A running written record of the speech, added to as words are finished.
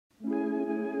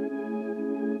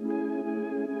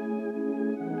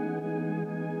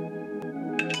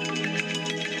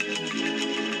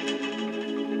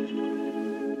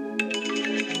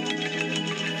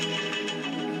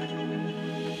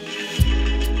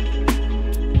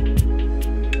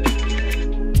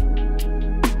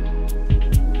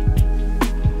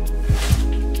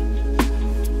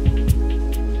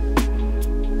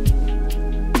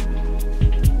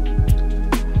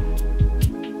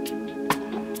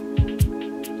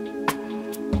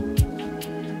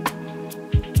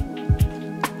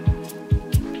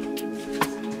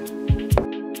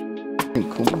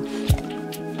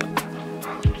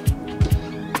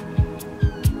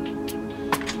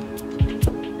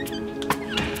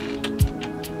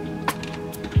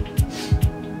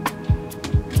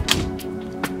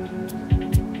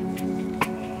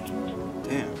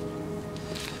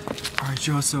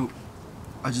Alright y'all, so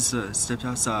I just stepped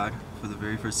outside for the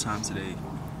very first time today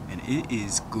and it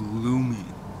is gloomy.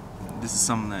 This is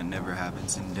something that never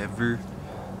happens in Denver.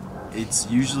 It's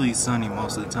usually sunny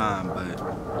most of the time,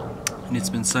 and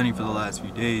it's been sunny for the last few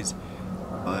days,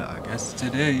 but I guess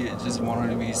today it just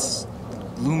wanted to be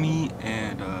gloomy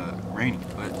and rainy,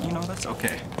 but you know, that's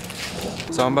okay.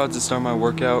 So I'm about to start my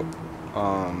workout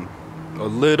a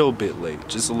little bit late,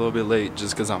 just a little bit late,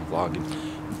 just because I'm vlogging,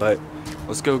 but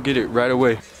let's go get it right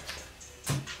away.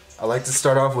 I like to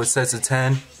start off with sets of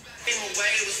 10.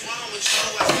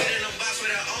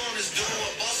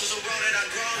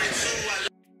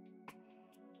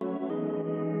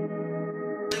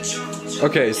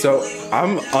 Okay, so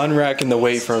I'm unracking the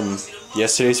weight from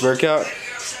yesterday's workout,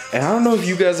 and I don't know if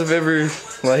you guys have ever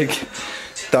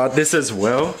thought this as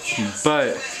well,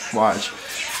 but watch.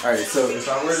 Alright, so if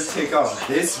I were to take off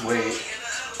this weight,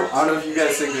 I don't know if you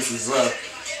guys think this as well,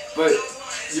 but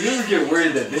you ever get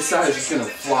worried that this side is just gonna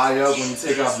fly up when you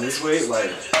take off this weight? Like,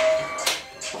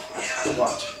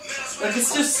 watch. Like, it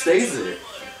just stays there.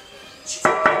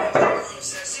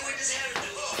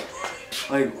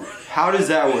 Like, how does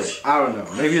that work? I don't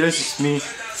know. Maybe that's just me,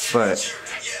 but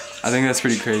I think that's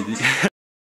pretty crazy.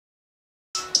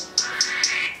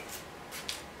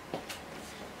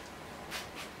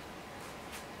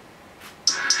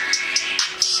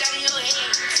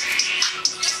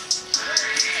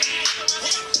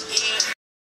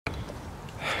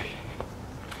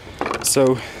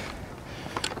 So,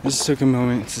 I just took a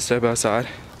moment to step outside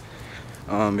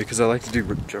because I like to do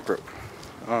jump rope.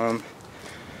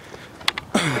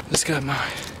 Just got my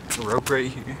rope right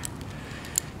here,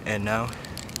 and now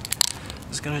I'm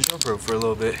just gonna jump rope for a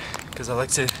little bit because I like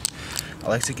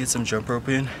to get some jump rope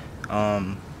in,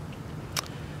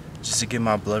 just to get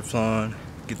my blood flowing,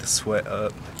 get the sweat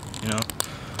up, you know.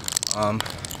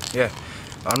 Yeah,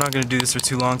 I'm not gonna do this for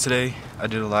too long today. I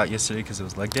did a lot yesterday because it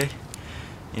was leg day,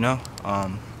 you know.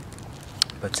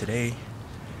 But today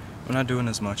I'm not doing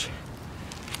as much.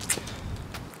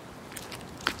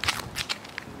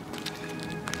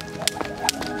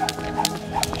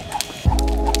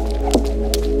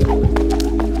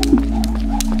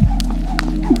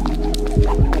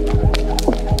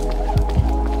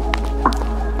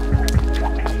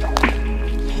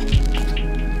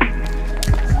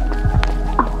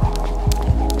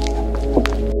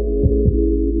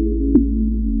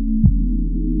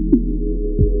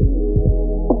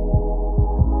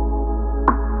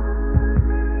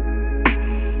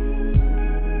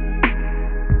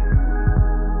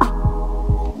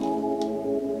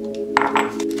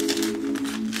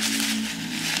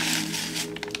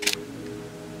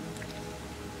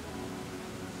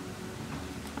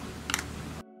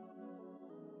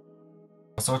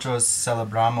 Nosotros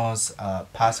celebramos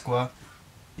Pascua.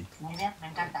 Muy bien, me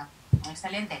encanta.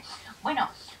 Excelente. Bueno.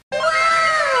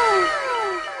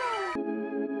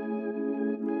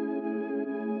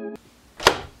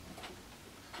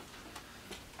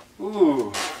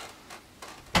 Ooh.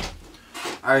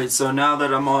 Alright, so now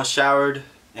that I'm all showered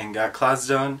and got class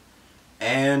done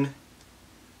and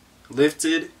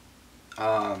lifted,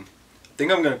 I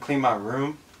think I'm gonna clean my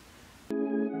room.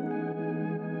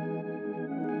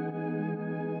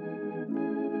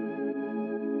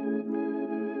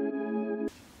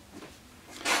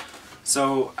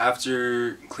 So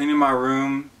after cleaning my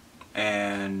room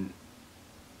and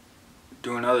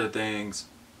doing other things,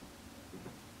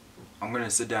 I'm gonna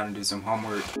sit down and do some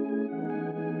homework.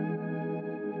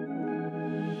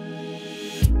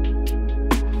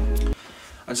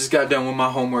 I just got done with my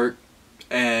homework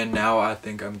and now I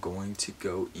think I'm going to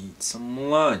go eat some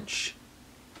lunch.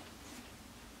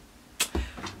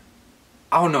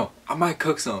 I don't know, I might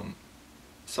cook some.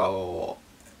 So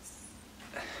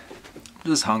I'm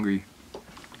just hungry.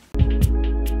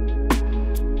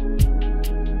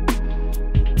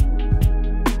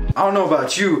 I don't know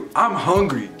about you, I'm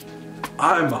hungry.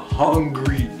 I'm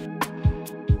hungry.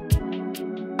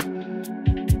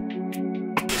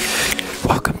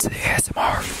 Welcome to the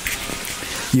ASMR.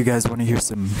 You guys want to hear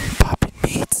some popping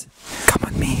beats? Come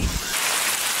on me.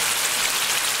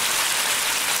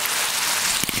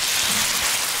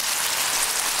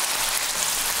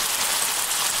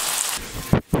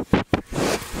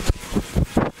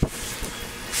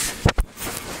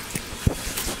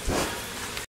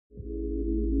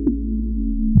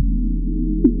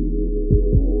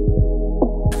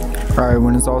 Alright,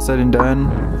 when it's all said and done,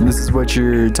 this is what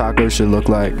your taco should look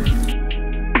like.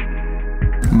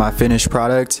 My finished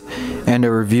product and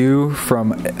a review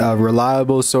from a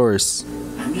reliable source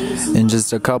in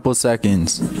just a couple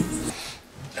seconds.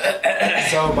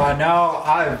 So by now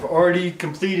I've already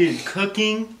completed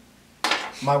cooking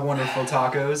my wonderful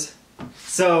tacos.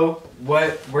 So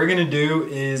what we're gonna do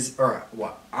is, or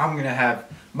what I'm gonna have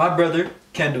my brother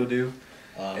Kendall do,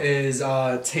 is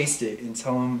taste it and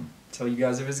tell you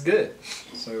guys if it's good.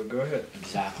 So go ahead.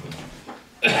 Exactly.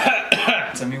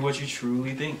 Tell me what you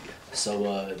truly think.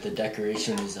 So the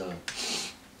decoration is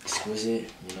exquisite.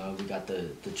 You know, we got the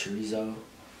chorizo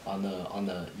on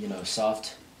the you know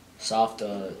soft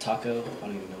taco. I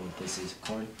don't even know what this is.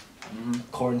 Corn.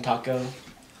 Corn taco.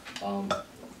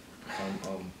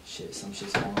 Shit. Some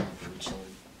shit's falling off. We're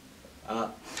chilling.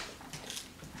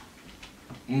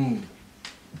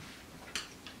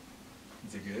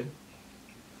 Is it good?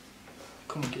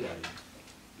 Come on, get out of here.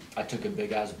 I took a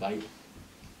big ass bite.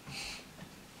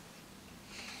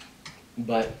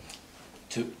 But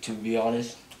to be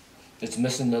honest, it's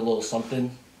missing a little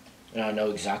something, and I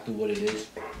know exactly what it is.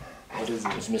 What is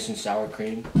it? It's missing sour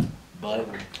cream, but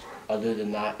other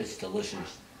than that, it's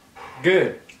delicious.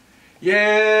 Good.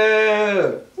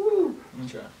 Yeah. Woo. Let me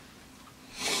try.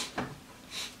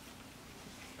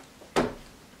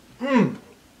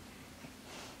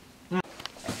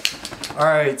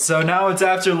 Alright, so now it's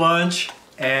after lunch,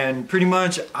 and pretty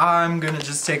much I'm gonna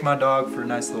just take my dog for a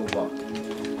nice little walk.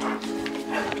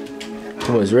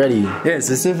 Kuma's ready. Yes,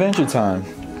 it's adventure time.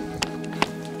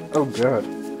 Oh god.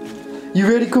 You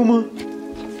ready, Kuma?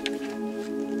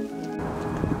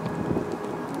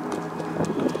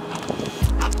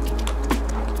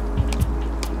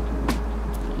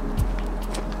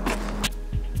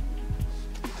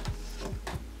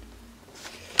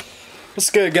 What's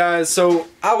good, guys? So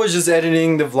I was just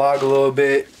editing the vlog a little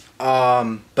bit,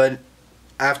 but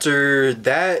after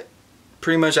that,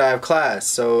 pretty much I have class.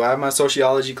 So I have my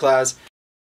sociology class.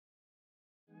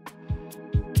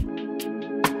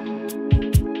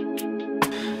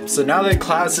 So now that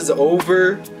class is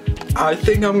over, I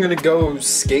think I'm gonna go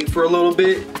skate for a little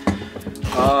bit,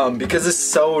 because it's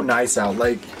so nice out,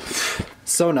 like,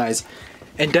 so nice.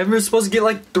 And Denver's supposed to get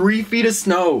like 3 feet of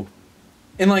snow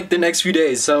in like the next few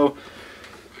days, so,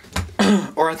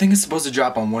 or I think it's supposed to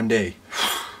drop on one day.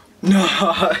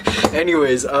 No,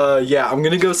 anyways, yeah, I'm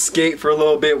gonna go skate for a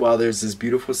little bit while there's this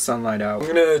beautiful sunlight out. I'm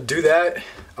gonna do that.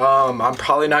 I'm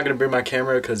probably not gonna bring my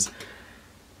camera because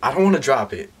I don't want to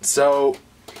drop it. So,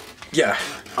 yeah,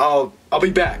 I'll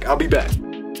be back.